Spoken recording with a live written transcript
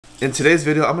In today's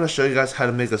video, I'm going to show you guys how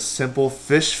to make a simple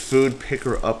fish food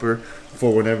picker-upper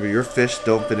for whenever your fish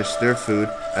don't finish their food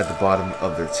at the bottom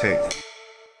of their tank.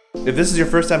 If this is your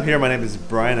first time here, my name is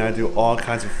Brian and I do all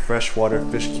kinds of freshwater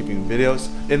fish keeping videos.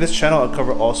 In this channel, I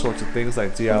cover all sorts of things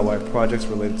like DIY projects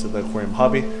related to the aquarium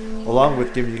hobby, along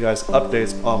with giving you guys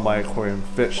updates on my aquarium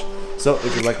fish. So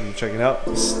if you'd like to check it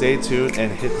out, stay tuned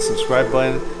and hit the subscribe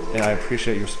button, and I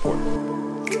appreciate your support.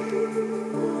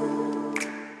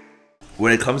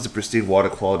 When it comes to pristine water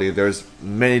quality, there's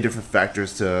many different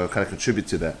factors to kind of contribute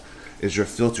to that. Is your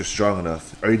filter strong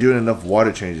enough? Are you doing enough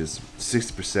water changes?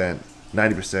 60%,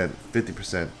 90%,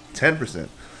 50%, 10%.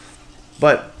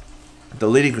 But the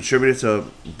leading contributor to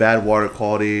bad water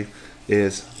quality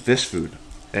is fish food.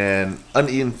 And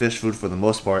uneaten fish food, for the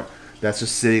most part, that's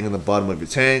just sitting in the bottom of your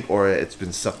tank, or it's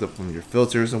been sucked up from your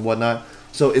filters and whatnot.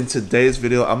 So in today's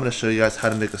video, I'm going to show you guys how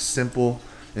to make a simple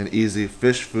and easy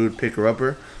fish food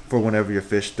picker-upper for whenever your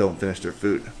fish don't finish their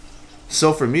food.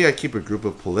 So for me, I keep a group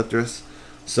of polypters.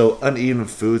 So uneaten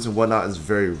foods and whatnot is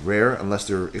very rare unless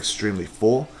they're extremely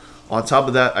full. On top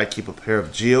of that, I keep a pair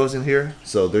of geos in here,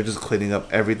 so they're just cleaning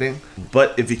up everything.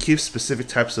 But if you keep specific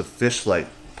types of fish like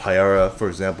payara, for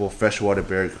example, freshwater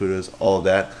barracudas, all of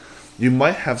that, you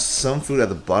might have some food at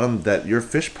the bottom that your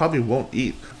fish probably won't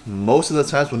eat. Most of the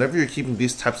times, whenever you're keeping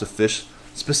these types of fish,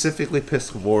 specifically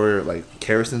piscivore like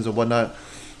kerosins and whatnot,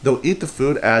 they'll eat the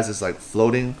food as it's like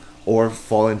floating or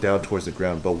falling down towards the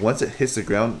ground. But once it hits the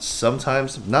ground,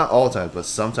 sometimes, not all the time, but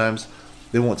sometimes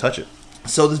they won't touch it.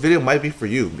 So this video might be for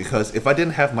you, because if I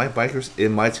didn't have my bikers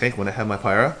in my tank when I had my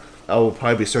payara, I would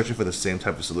probably be searching for the same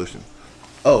type of solution.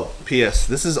 Oh, P.S.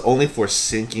 This is only for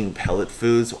sinking pellet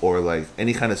foods or like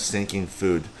any kind of sinking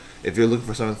food. If you're looking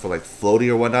for something for like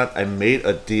floating or whatnot, I made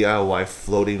a DIY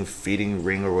floating feeding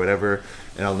ring or whatever,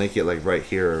 and I'll link it like right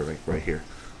here or like right here.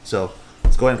 So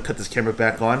let's go ahead and cut this camera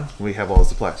back on when we have all the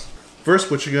supplies.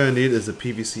 First, what you're going to need is a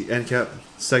PVC end cap.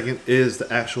 Second is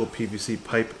the actual PVC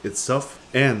pipe itself,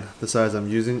 and the size I'm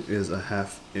using is a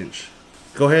 1/2 inch.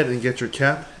 Go ahead and get your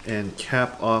cap and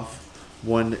cap off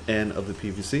one end of the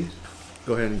PVC.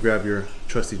 Go ahead and grab your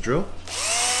trusty drill.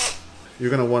 You're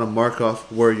going to want to mark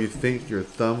off where you think your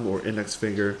thumb or index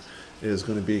finger is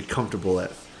going to be comfortable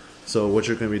at. So what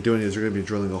you're going to be doing is you're going to be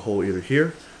drilling a hole either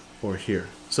here or here.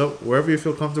 So wherever you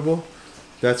feel comfortable,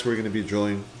 that's where you're going to be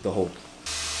drilling the hole.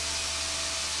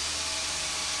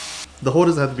 The hole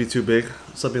doesn't have to be too big.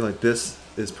 Something like this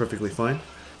is perfectly fine,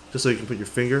 just so you can put your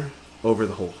finger over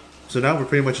the hole. So now we're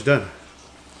pretty much done.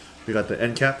 We got the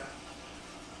end cap,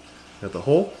 got the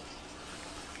hole,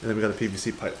 and then we got a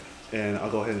PVC pipe. And I'll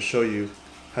go ahead and show you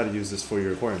how to use this for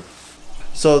your aquarium.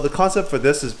 So the concept for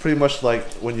this is pretty much like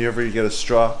whenever you get a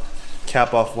straw,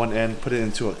 cap off one end, put it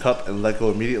into a cup and let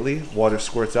go immediately, water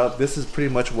squirts out. This is pretty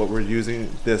much what we're using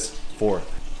this for.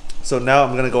 So now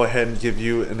I'm going to go ahead and give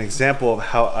you an example of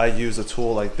how I use a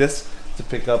tool like this to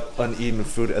pick up uneaten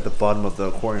food at the bottom of the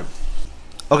aquarium.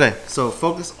 Okay, so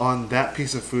focus on that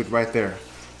piece of food right there.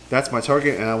 That's my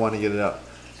target and I want to get it out.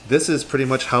 This is pretty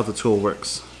much how the tool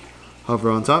works.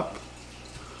 Hover on top,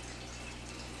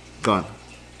 gone.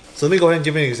 So let me go ahead and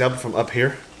give you an example from up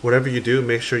here. Whatever you do,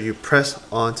 make sure you press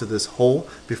onto this hole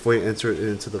before you enter it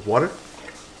into the water.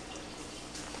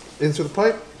 Into the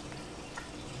pipe.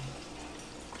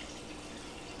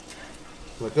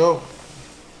 Let go.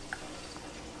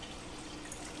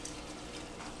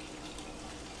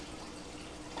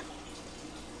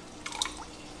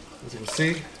 As you can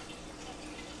see,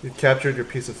 you've captured your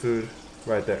piece of food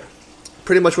right there.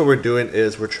 Pretty much what we're doing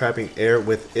is we're trapping air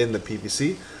within the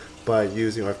PVC by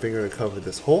using our finger to cover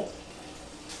this hole,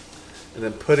 and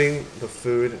then putting the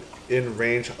food in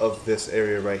range of this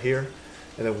area right here.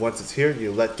 And then once it's here,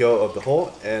 you let go of the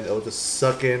hole and it'll just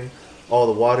suck in all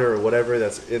the water or whatever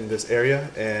that's in this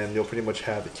area, and you'll pretty much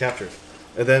have it captured.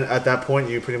 And then at that point,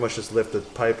 you pretty much just lift the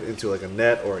pipe into like a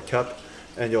net or a cup,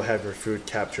 and you'll have your food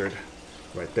captured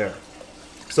right there.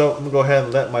 So I'm gonna go ahead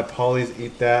and let my polys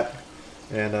eat that,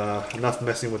 and enough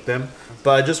messing with them.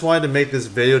 But I just wanted to make this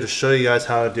video to show you guys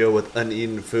how to deal with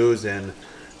uneaten foods and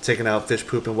taking out fish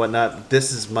poop and whatnot.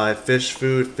 This is my fish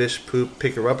food, fish poop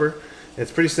picker-upper.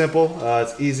 It's pretty simple,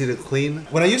 it's easy to clean.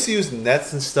 When I used to use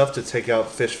nets and stuff to take out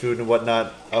fish food and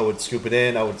whatnot, I would scoop it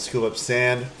in, I would scoop up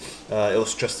sand, it'll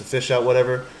stress the fish out,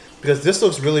 whatever. Because this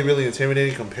looks really, really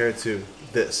intimidating compared to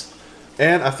this.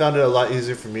 And I found it a lot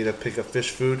easier for me to pick up fish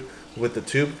food with the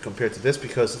tube compared to this,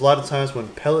 because a lot of times when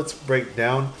pellets break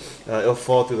down, it'll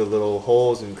fall through the little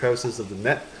holes and crevices of the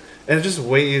net. And it's just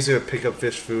way easier to pick up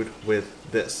fish food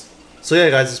with this. So yeah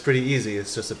guys, it's pretty easy.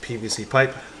 It's just a PVC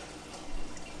pipe,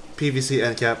 PVC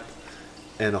end cap,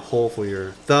 and a hole for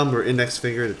your thumb or index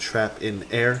finger to trap in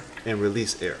air and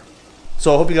release air.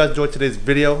 So I hope you guys enjoyed today's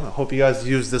video. I hope you guys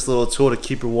use this little tool to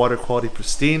keep your water quality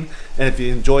pristine. And if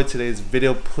you enjoyed today's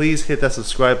video, please hit that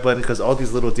subscribe button, because all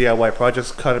these little DIY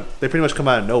projects they pretty much come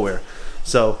out of nowhere.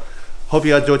 So hope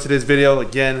you guys enjoyed today's video.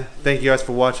 Again, thank you guys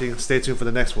for watching. Stay tuned for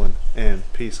the next one, and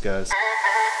peace, guys.